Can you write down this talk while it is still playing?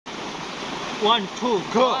1, 2,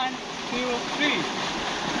 go. 1, 2, 3.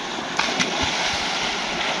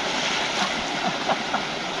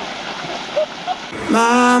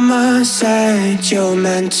 Mama said you're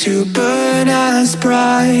meant to burn as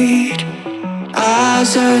bright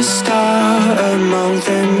as a star among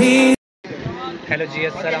the millions. Hello जी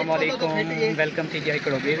अस्सलाम वालेकुम welcome थी जी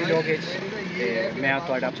कड़ो मेरी लोग मैं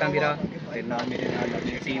थोड़ा अपना मेरा नाल मेरे नाल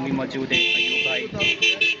अपनी टीम भी मौजूद है अयूब भाई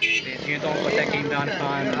जी तो पता है कि इमरान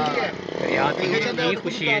खान रियाद की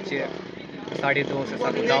खुशी है साढ़े दोस्त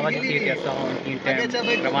साकू दावत दी थी असा इन टाइम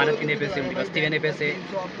रवाना थी पैसे उनकी बस्ती वेने पैसे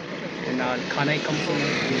नाल खाना ही कम सुन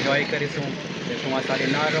इंजॉय करे सुन तुम सारे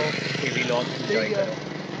ना रहो ये भी लॉग इंजॉय करो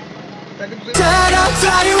Said I'll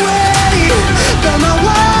fly away, but my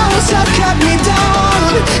walls have kept me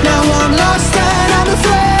down. Now I'm lost and I'm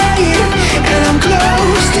afraid, and I'm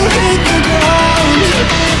close to hit the ground.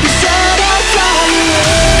 You said I'll fly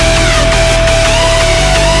away,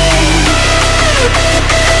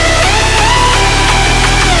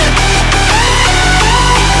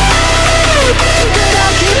 but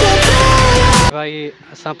I'll keep on flying. भाई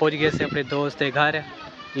असा पहुंच गए से अपने दोस्त के घर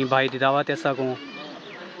ये भाई की दावत है असा को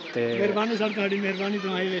ते मेहरबानी सर तुम्हारी मेहरबानी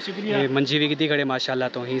तुम्हारी शुक्रिया मंजी भी की खड़े माशाल्लाह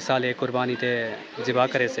तो ही साल एक कुर्बानी ते जिबा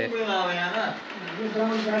करे से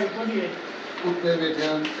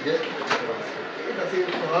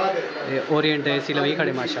ओरिएंट देसी लवी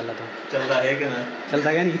खड़े माशाल्लाह तो चलता है कि ना चलता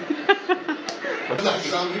क्या नहीं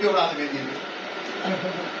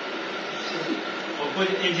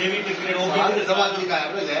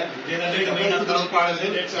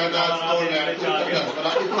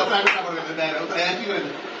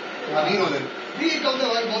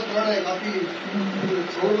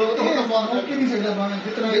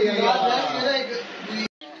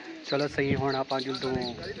चलो सही हूँ आप जुलदू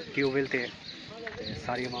ट्यूबवेल से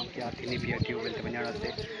सारी आवाम की आती नहीं पी ट्यूबवेल से वजन वास्ते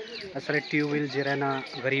असल ट्यूबवेल जो ना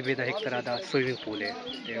गरीबे का एक तरह का स्विमिंग पूल है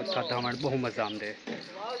उत्था धावन बहुत मज़ा आंदे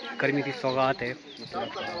गर्मी की सौगात है मतलब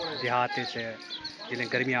देहात से जिले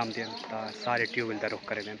गर्मी आमदी तो सारे ट्यूबवेल का रुख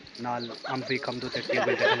करें नाल अम्ब भी कम दो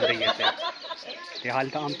ट्यूबवेल से घूम रही है हाल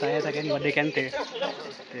तो अम्ब तो आया था कि नहीं वे कहते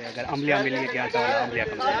अगर अमलिया मिली क्या तो अमलिया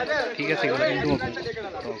कम ठीक है सही हिंदू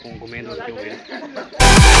तो घूमे दो tubewell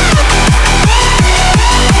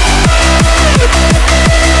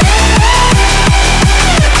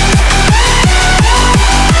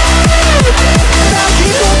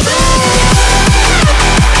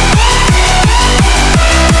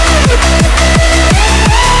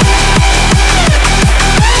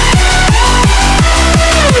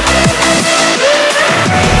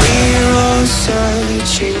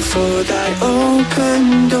For that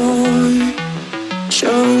open door,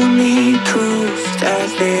 show me proof that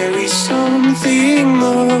there is something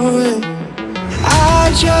more.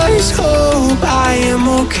 I just hope I am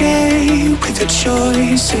okay with the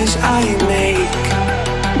choices I make.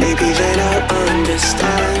 Maybe then I'll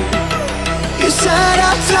understand. You said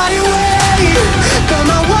I'd fly away, but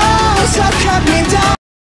my walls have kept me down.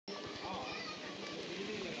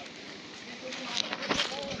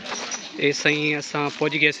 ऐसा ही असा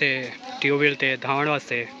पहुंच गए से tubewell ते धावन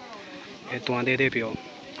वास्ते तुआ दे पियो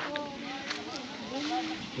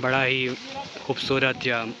बड़ा ही खूबसूरत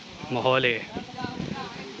जा माहौल है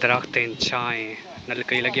दरख्त छाएँ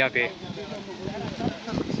नलकई लग्या पे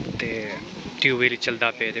ते ट्यूबवेल चलता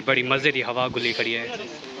पे ते बड़ी मज़े की हवा गुली खड़ी है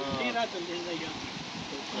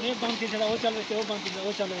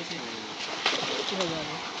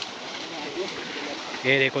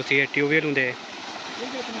ये देखो सी ट्यूबवेल होंगे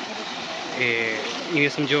ये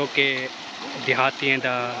समझो कि देहातियों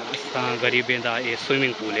का गरीबें का ये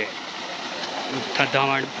स्विमिंग पूल है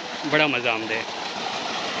धावन बड़ा मज़ा आंदा है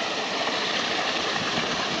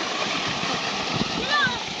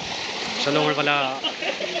चलो हम वाला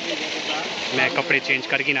मैं कपड़े चेंज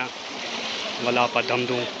करके ना वाला आप दम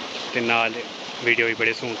दूँ तो नाल वीडियो भी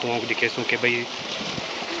बड़े सूँ तू दिखे सूँ कि भाई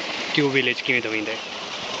ट्यूबवेल किवें दवींदे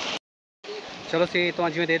चलो सी तो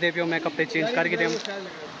जिमें दे पियो मैं कपड़े चेंज करके दें हूँ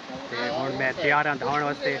मैं तैयार हाँ धावन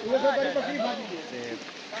वास्ते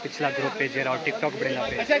पिछला ग्रुप पे जरा टिकटॉक बना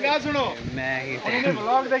पे मैं ही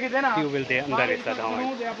ट्यूबवेल के अंदर हिस्सा धावन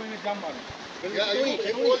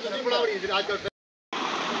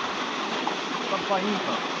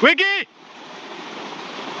विकी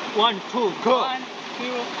 1, 2, go. 1,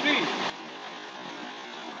 2, 3.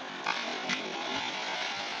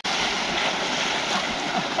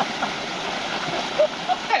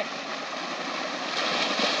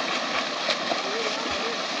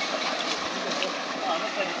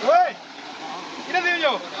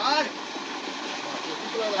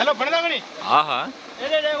 हेलो बड़ा गनी हां हां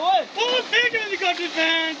ए ओए ओ फेक निकाल दे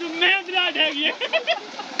तू मैं विराट है ये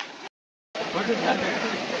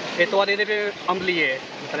ये तो आधे पे अम्बली है,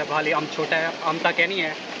 मतलब हाली अम छोटा है, अम तक है नहीं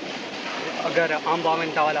है। अगर अम बावन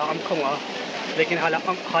वाला अम खाऊंगा, लेकिन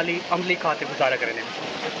हाली अम्बली खाते गुजारा करने।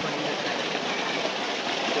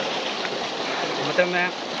 मतलब मैं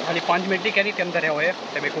हाली 5 मिनट ही कहनी के अंदर है हुए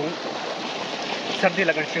तो मेरे को सर्दी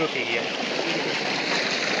लगन शुरू थी है।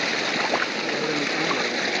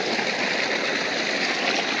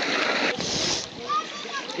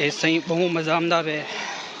 ये सही बहु मज़ा आंदा वे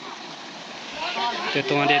ते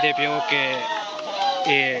तुम दे पियो के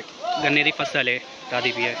ये गन्ने की फसल है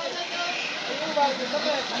दादी भी है।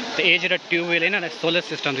 तो ये जो ट्यूबवेल है ना सोलर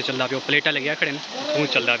सिस्टम से चलता पे, प्लेटा लगे खड़े तू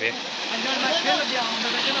चलता पे।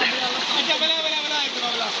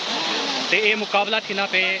 तो ये मुकाबला थी ना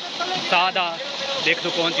पे सादा देख तो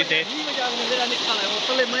कौन सी थे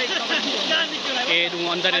ये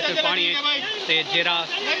अंदर से पानी ते जेरा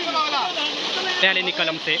पहले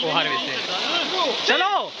निकलम से वो हार वैसे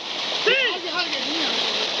चलो।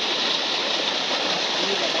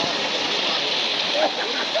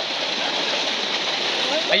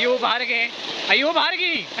 अयूब हार गए, अयूब हार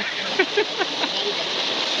गई।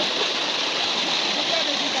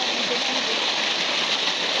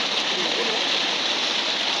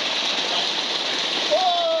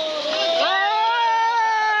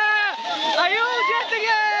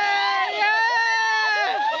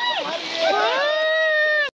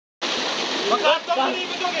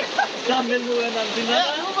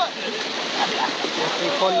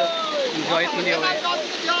 फुल इंजॉय सुनिए हुए।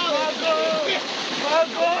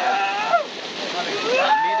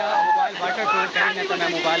 मेरा मोबाइल वाटर प्रूफ कहीं तो मैं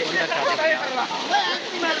मोबाइल अंदर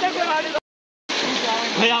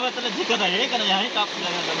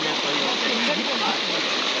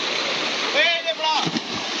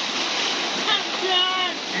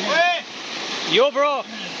यो ब्रो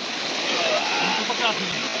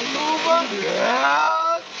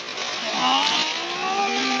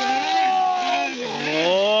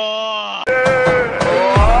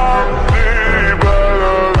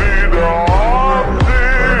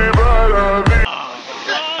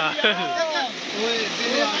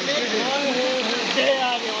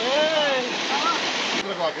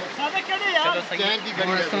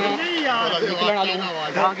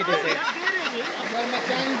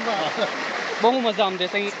बहु मजा आमदे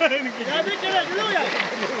सही।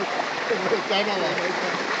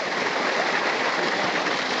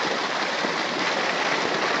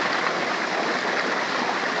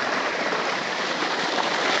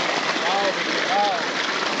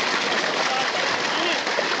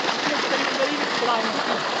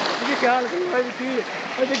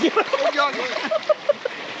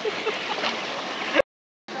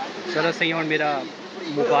 चलो सही हूँ मेरा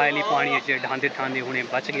मोबाइल ही पानी ढांदे ढांदे हुने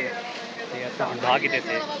बच गए ते असां भाग गए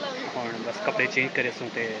थे और बस कपड़े चेंज करे सूँ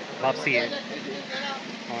ते वापसी है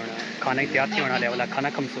और खाना ही तैयार थी होने वाला खाना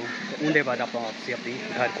खमसूँ उनके बाद आप वापसी अपनी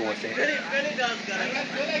घर को से।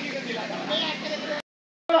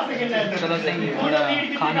 चलो सही हूँ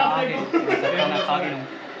खाना आ गए, खाना खा गए हूँ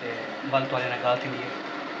बल थोड़े ना गल थी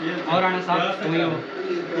और आना साहब तुम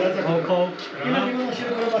खो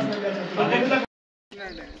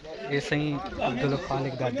ये सही अब्दुल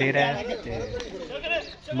खालिक दा डेरा है ते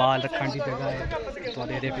माल रखने की जगह है तो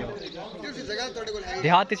दे पियो।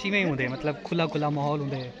 देहात इवें ही होंगे मतलब खुला खुला माहौल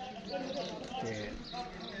होंगे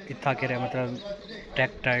इतना कि मतलब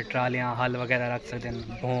ट्रैक्टर ट्रालियाँ हल वगैरह रख सकते हैं,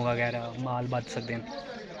 भों वगैरह माल बच सकते हैं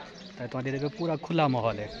तो दे पूरा खुला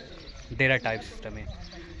माहौल है डेरा टाइप सिस्टम है।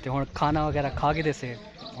 तो हम खाना वगैरह खा के देसे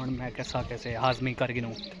हूँ मैं कैसे हाजमी कर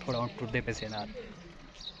गिनूँ थोड़ा हम टुरदे पैसे ना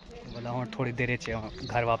बोला हूँ थोड़ी देर च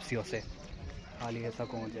घर वापसी हो से हाली ऐसा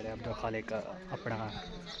कहूँ जो अब्दुल खालिक का अपना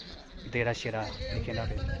डेरा शेरा निकला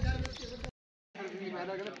पे।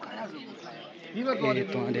 ये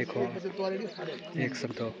तो देखो देख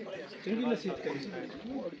सकते हो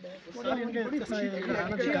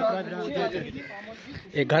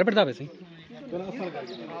एक घर बढ़ता वैसे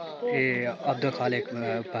ये अब्दुल खालिक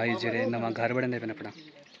भाई जेरे नवा घर बढ़ने पे अपना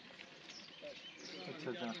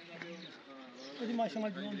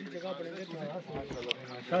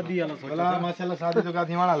शादी वाला माशाल्लाह शादी तो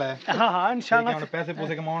गाधी वाला है। हां हां इंशाल्लाह पैसे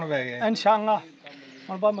पूसे कमाउण वे गए इंशाल्लाह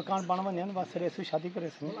और बा मकान बन बन बस रेसु शादी करे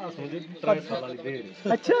सु 3 साल वाली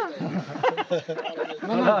देर। अच्छा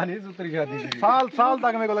ना नहीं सुतरी शादी साल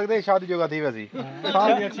तक मेरे को लगता है शादी जो गाधी वैसी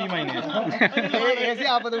साल के 6 महीने ऐसे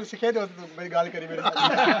आप तो सिखे दो मेरी गाल करी मेरे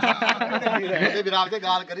भी रात से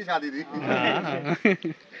गाल करी शादी दी।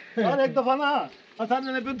 और एक दफा ना असन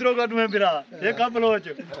ने पिंदरो का तुम्हें बिरा ये कब लोच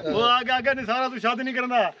वो आगे आगे नहीं सारा तू शादी नहीं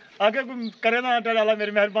करना आगे कोई करे ना आटा डाला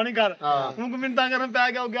मेरी मेहरबानी कर उनको मिनता करन पे आ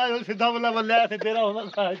गया सीधा बल्ला बल्ला ऐसे तेरा होना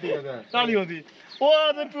खाती ताली होती ओ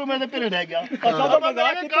तो तू मैं पेरे रह गया असा तो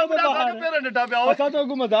मजाक कितो तो बाहर पेरे डटा पे असा तो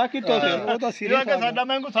को मजाक कितो थे वो तो सीरियस है साडा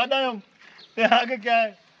मैं को साडा ते आगे क्या है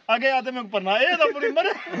आगे आते मैं पढ़ना ये तो पूरी मर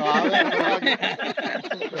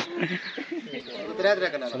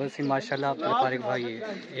चलो सी माशाल्लाह अब्दुल फारिक भाई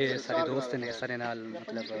ये सारे दोस्त ने सारे नाल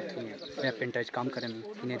मतलब मैं पिंड च काम करन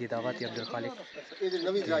इन्हें दी दावत है अब्दुल खालिक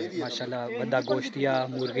माशाल्लाह बड़ा गोश्त या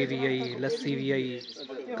मुर्गी भी आई लस्सी भी आई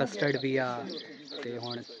कस्टर्ड भी आ ते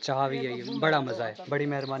हुण चाह भी आई बड़ा मज़ा है बड़ी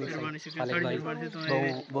मेहरबानी खालिक भाई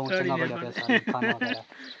बहुत चंगा बड़ा पैसा खाना वगैरह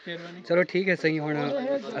चलो ठीक है सही हुण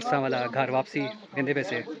असा वाला घर वापसी वेंदे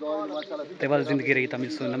पैसे ते वाल जिंदगी रही तमिल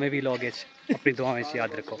सो नवे भी लोग अपनी दुआओं में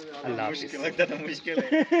याद रखो अल्लाह हाफिज़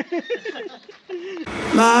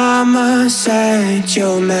Mama said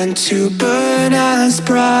you're meant to burn as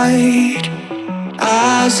bright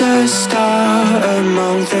as a star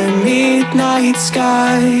among the midnight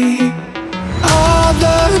sky. All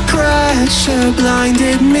the pressure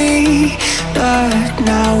blinded me, but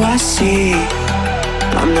now I see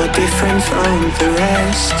I'm no different from the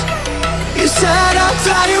rest. You said I'd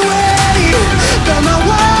fly away.